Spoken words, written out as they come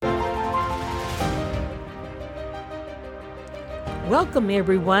Welcome,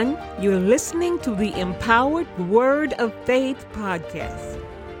 everyone. You're listening to the Empowered Word of Faith podcast.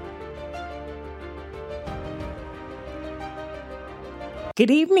 Good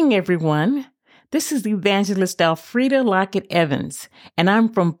evening, everyone. This is Evangelist Alfreda Lockett Evans, and I'm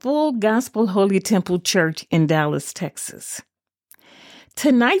from Full Gospel Holy Temple Church in Dallas, Texas.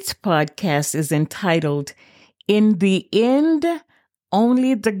 Tonight's podcast is entitled, In the End,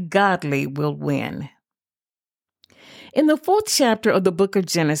 Only the Godly Will Win. In the 4th chapter of the book of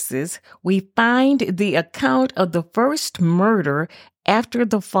Genesis, we find the account of the first murder after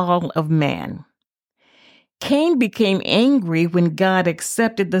the fall of man. Cain became angry when God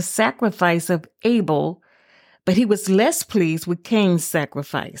accepted the sacrifice of Abel, but he was less pleased with Cain's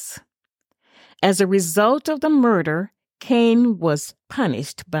sacrifice. As a result of the murder, Cain was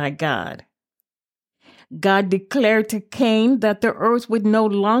punished by God. God declared to Cain that the earth would no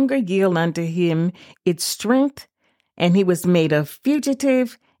longer yield unto him its strength, and he was made a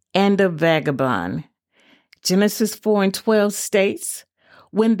fugitive and a vagabond. Genesis 4:12 states,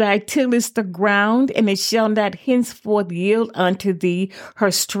 When thou tillest the ground, and it shall not henceforth yield unto thee her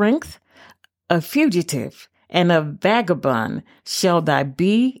strength, a fugitive and a vagabond shall thou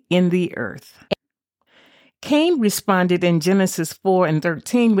be in the earth. Cain responded in Genesis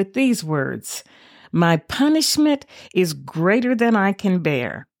 4:13 with these words, My punishment is greater than I can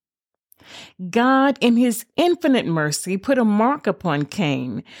bear. God, in his infinite mercy, put a mark upon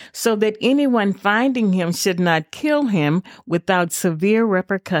Cain so that anyone finding him should not kill him without severe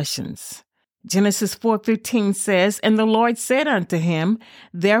repercussions. Genesis 4:15 says, And the Lord said unto him,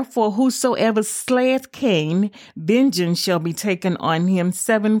 Therefore whosoever slayeth Cain, vengeance shall be taken on him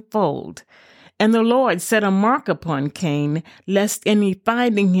sevenfold. And the Lord set a mark upon Cain, lest any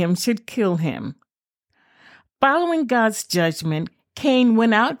finding him should kill him. Following God's judgment, Cain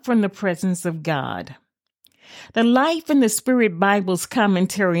went out from the presence of God. The Life in the Spirit Bible's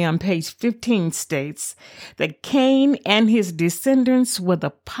commentary on page 15 states that Cain and his descendants were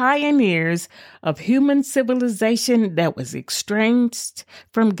the pioneers of human civilization that was estranged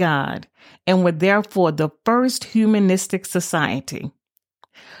from God and were therefore the first humanistic society.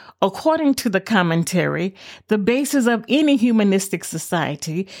 According to the commentary, the basis of any humanistic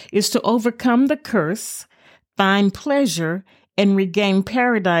society is to overcome the curse, find pleasure, and regain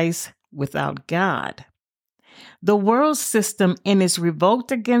paradise without God. The world system in its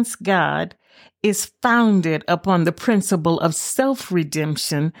revolt against God is founded upon the principle of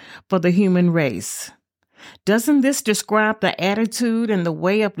self-redemption for the human race. Doesn't this describe the attitude and the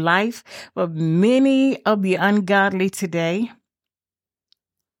way of life of many of the ungodly today?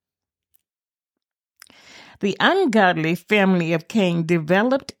 The ungodly family of Cain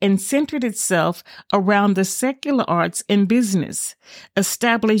developed and centered itself around the secular arts and business,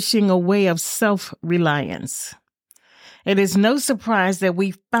 establishing a way of self-reliance. It is no surprise that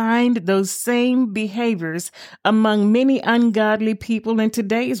we find those same behaviors among many ungodly people in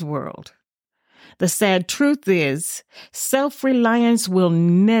today's world. The sad truth is, self-reliance will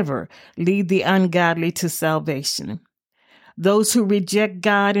never lead the ungodly to salvation. Those who reject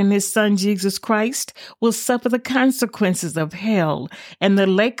God and his Son, Jesus Christ, will suffer the consequences of hell and the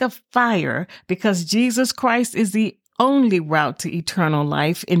lake of fire because Jesus Christ is the only route to eternal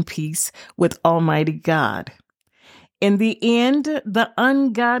life and peace with Almighty God. In the end, the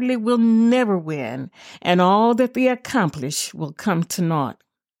ungodly will never win, and all that they accomplish will come to naught.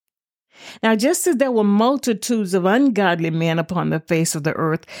 Now, just as there were multitudes of ungodly men upon the face of the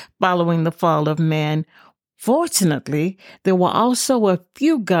earth following the fall of man, fortunately, there were also a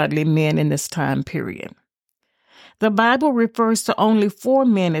few godly men in this time period. The Bible refers to only 4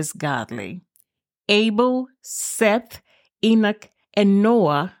 men as godly: Abel, Seth, Enoch, and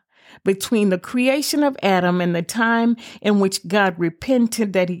Noah, between the creation of Adam and the time in which God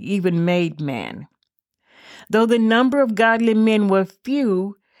repented that he even made man. Though the number of godly men were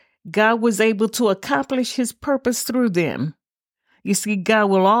few, God was able to accomplish his purpose through them. You see, God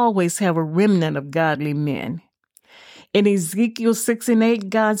will always have a remnant of godly men. In Ezekiel 6:8,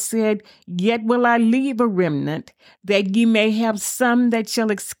 God said, Yet will I leave a remnant, that ye may have some that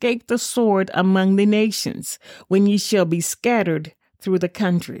shall escape the sword among the nations, when ye shall be scattered through the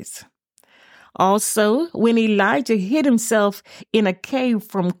countries. Also, when Elijah hid himself in a cave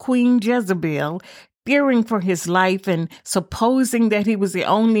from Queen Jezebel, fearing for his life and supposing that he was the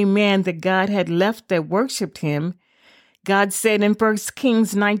only man that God had left that worshipped him, God said in 1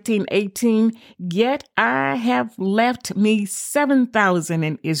 Kings 19:18, Yet I have left me 7,000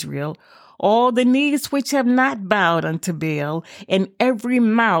 in Israel, all the knees which have not bowed unto Baal, and every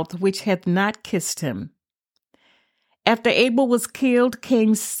mouth which hath not kissed him. After Abel was killed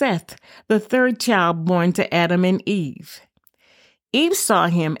came Seth, the 3rd child born to Adam and Eve. Eve saw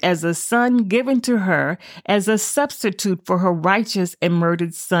him as a son given to her as a substitute for her righteous and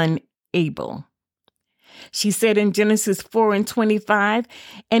murdered son Abel. She said in Genesis 4:25,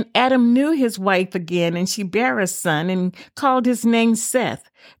 and Adam knew his wife again, and she bare a son and called his name Seth.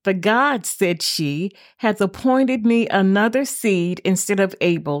 For God, said she, hath appointed me another seed instead of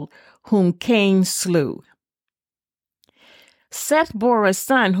Abel, whom Cain slew. Seth bore a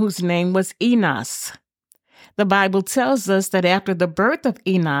son whose name was Enos. The Bible tells us that after the birth of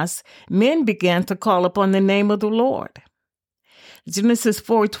Enos, men began to call upon the name of the Lord. Genesis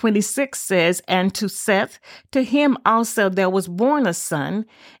 4:26 says, and to Seth, to him also there was born a son,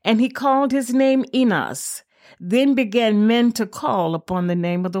 and he called his name Enos. Then began men to call upon the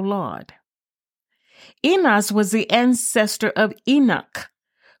name of the Lord. Enos was the ancestor of Enoch,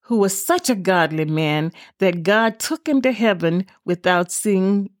 who was such a godly man that God took him to heaven without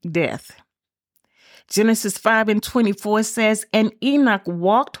seeing death. Genesis 5:24 says, and Enoch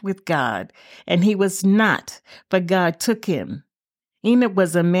walked with God, and he was not, but God took him. Enoch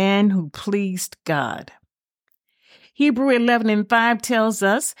was a man who pleased God. Hebrew 11:5 tells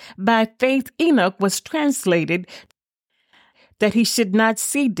us, by faith Enoch was translated that he should not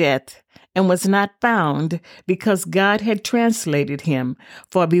see death, and was not found, because God had translated him.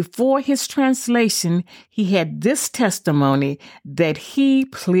 For before his translation, he had this testimony that he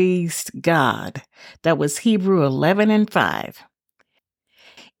pleased God. That was Hebrew 11:5.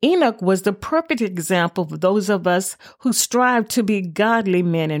 Enoch was the perfect example of those of us who strive to be godly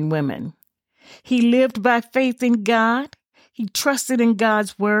men and women. He lived by faith in God. He trusted in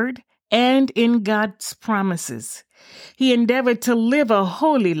God's word and in God's promises. He endeavored to live a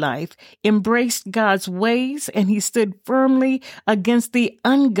holy life, embraced God's ways, and he stood firmly against the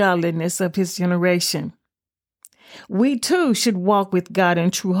ungodliness of his generation. We too should walk with God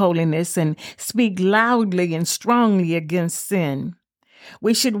in true holiness and speak loudly and strongly against sin.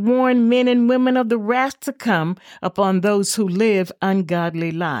 We should warn men and women of the wrath to come upon those who live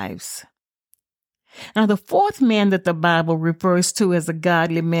ungodly lives. Now, the fourth man that the Bible refers to as a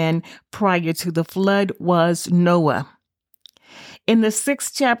godly man prior to the flood was Noah. In the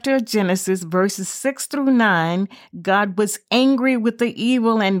 6th chapter of Genesis, verses 6-9, God was angry with the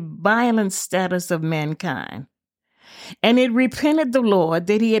evil and violent status of mankind. And it repented the Lord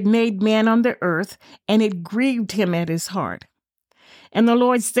that he had made man on the earth, and it grieved him at his heart. And the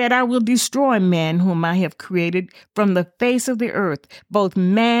Lord said, I will destroy man whom I have created from the face of the earth, both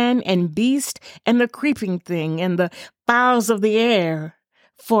man and beast, and the creeping thing, and the fowls of the air,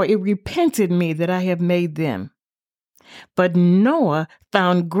 for it repented me that I have made them. But Noah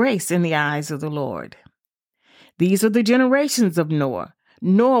found grace in the eyes of the Lord. These are the generations of Noah.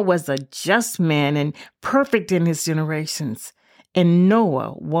 Noah was a just man and perfect in his generations, and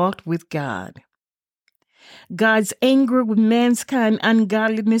Noah walked with God. God's anger with mankind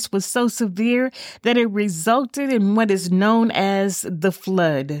ungodliness was so severe that it resulted in what is known as the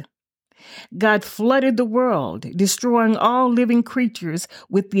flood. God flooded the world, destroying all living creatures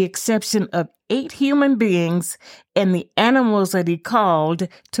with the exception of 8 human beings and the animals that he called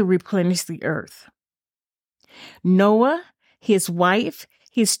to replenish the earth. Noah, his wife,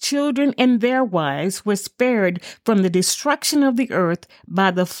 his children, and their wives were spared from the destruction of the earth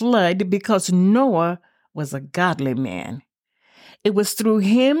by the flood because Noah was a godly man. It was through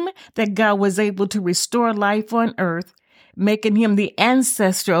him that God was able to restore life on earth, making him the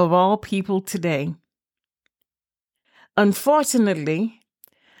ancestor of all people today. Unfortunately,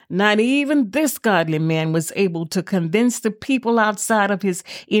 not even this godly man was able to convince the people outside of his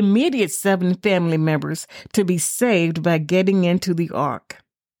immediate 7 family members to be saved by getting into the ark.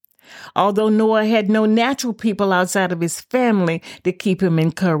 Although Noah had no natural people outside of his family to keep him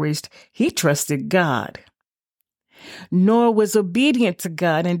encouraged, he trusted God. Noah was obedient to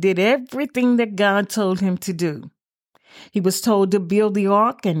God and did everything that God told him to do. He was told to build the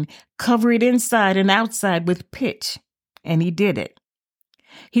ark and cover it inside and outside with pitch, and he did it.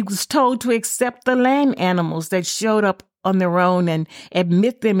 He was told to accept the land animals that showed up on their own and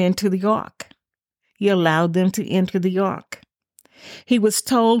admit them into the ark. He allowed them to enter the ark. He was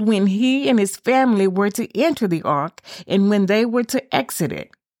told when he and his family were to enter the ark and when they were to exit it.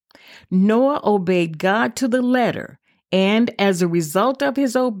 Noah obeyed God to the letter, and as a result of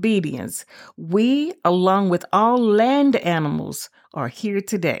his obedience, we, along with all land animals, are here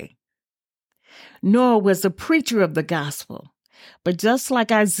today. Noah was a preacher of the gospel, but just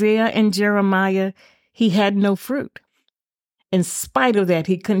like Isaiah and Jeremiah, he had no fruit. In spite of that,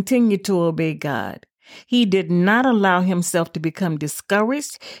 he continued to obey God. He did not allow himself to become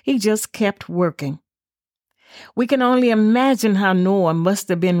discouraged. He just kept working. We can only imagine how Noah must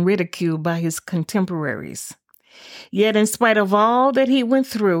have been ridiculed by his contemporaries. Yet in spite of all that he went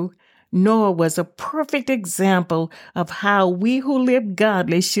through, Noah was a perfect example of how we who live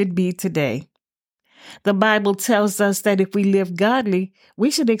godly should be today. The Bible tells us that if we live godly,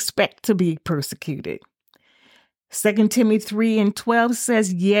 we should expect to be persecuted. 2 Timothy 3:12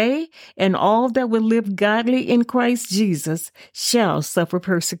 says, "Yea, and all that will live godly in Christ Jesus shall suffer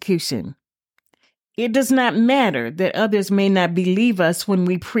persecution." It does not matter that others may not believe us when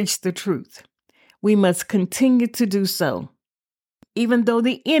we preach the truth. We must continue to do so. Even though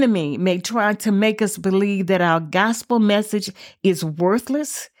the enemy may try to make us believe that our gospel message is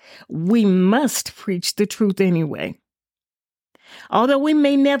worthless, we must preach the truth anyway. Although we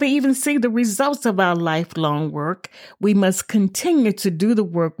may never even see the results of our lifelong work, we must continue to do the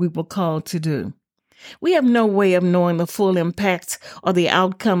work we were called to do. We have no way of knowing the full impact or the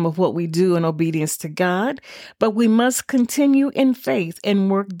outcome of what we do in obedience to God, but we must continue in faith and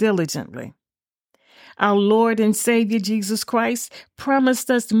work diligently. Our Lord and Savior Jesus Christ promised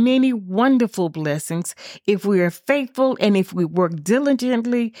us many wonderful blessings if we are faithful and if we work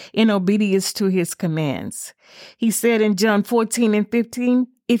diligently in obedience to his commands. He said in John 14:15,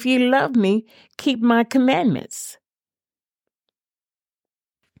 "If ye love me, keep my commandments."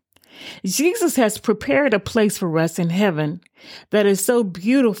 Jesus has prepared a place for us in heaven that is so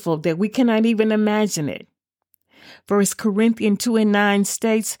beautiful that we cannot even imagine it. 1 Corinthians 2:9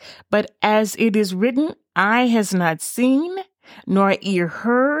 states, "But as it is written, eye has not seen, nor ear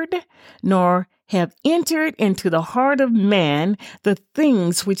heard, nor have entered into the heart of man the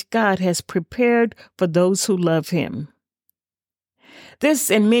things which God has prepared for those who love him." This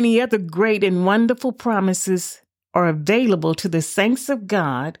and many other great and wonderful promises are available to the saints of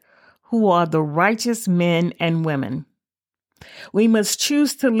God who are the righteous men and women. We must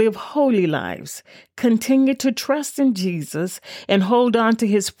choose to live holy lives, continue to trust in Jesus, and hold on to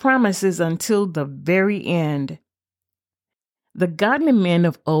his promises until the very end. The godly men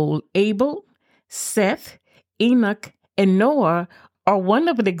of old, Abel, Seth, Enoch, and Noah, are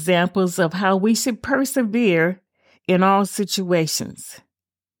wonderful examples of how we should persevere in all situations.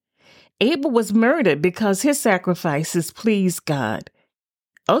 Abel was murdered because his sacrifices pleased God.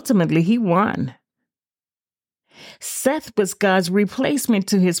 Ultimately, he won. Seth was God's replacement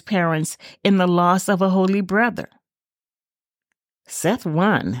to his parents in the loss of a holy brother. Seth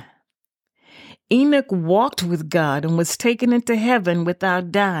won. Enoch walked with God and was taken into heaven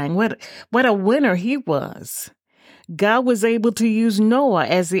without dying. What a winner he was. God was able to use Noah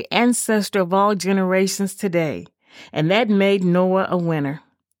as the ancestor of all generations today, and that made Noah a winner.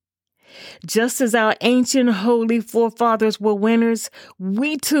 Just as our ancient holy forefathers were winners,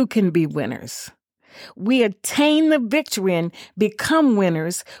 we too can be winners. We attain the victory and become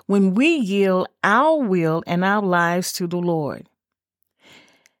winners when we yield our will and our lives to the Lord.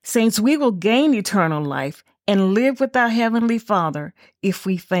 Saints, we will gain eternal life and live with our Heavenly Father if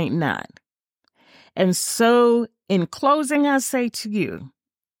we faint not. And so, in closing, I say to you,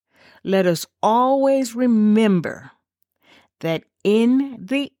 let us always remember that in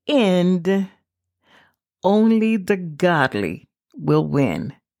the end, only the godly will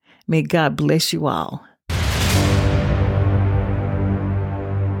win. May God bless you all.